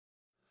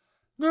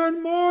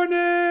Good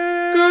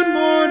morning. Good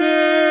morning.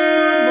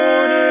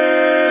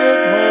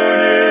 Good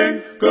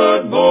morning.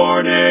 Good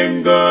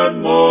morning. Good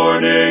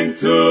morning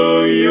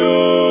to you.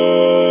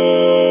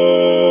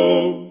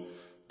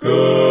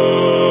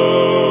 Good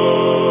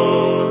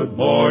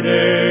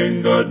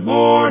morning. Good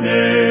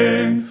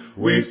morning.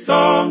 We've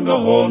sung the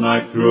whole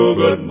night through.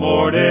 Good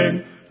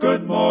morning.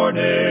 Good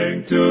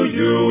morning to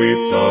you.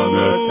 We've sung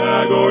a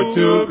tag or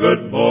two.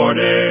 Good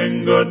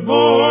morning. Good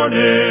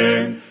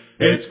morning.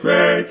 It's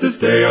great to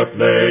stay up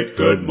late.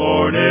 Good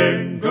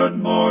morning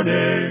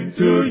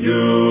to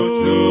you.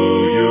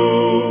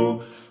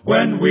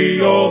 When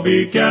we all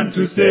began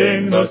to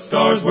sing, the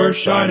stars were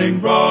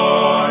shining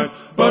bright.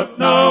 But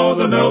now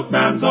the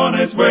milkman's on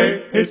his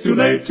way. It's too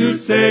late to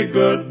say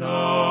good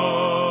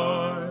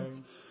night.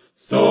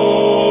 So,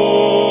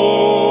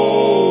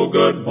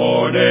 good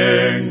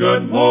morning.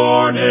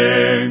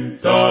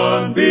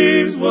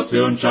 Sunbeams will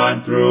soon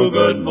shine through.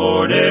 Good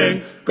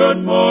morning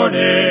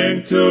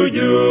to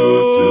you.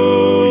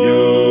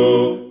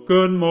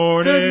 Good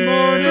morning. Good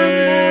morning.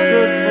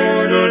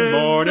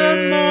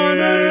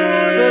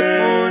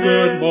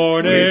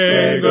 We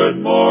say good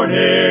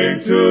morning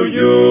to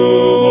you.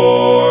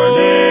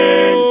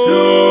 Morning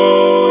to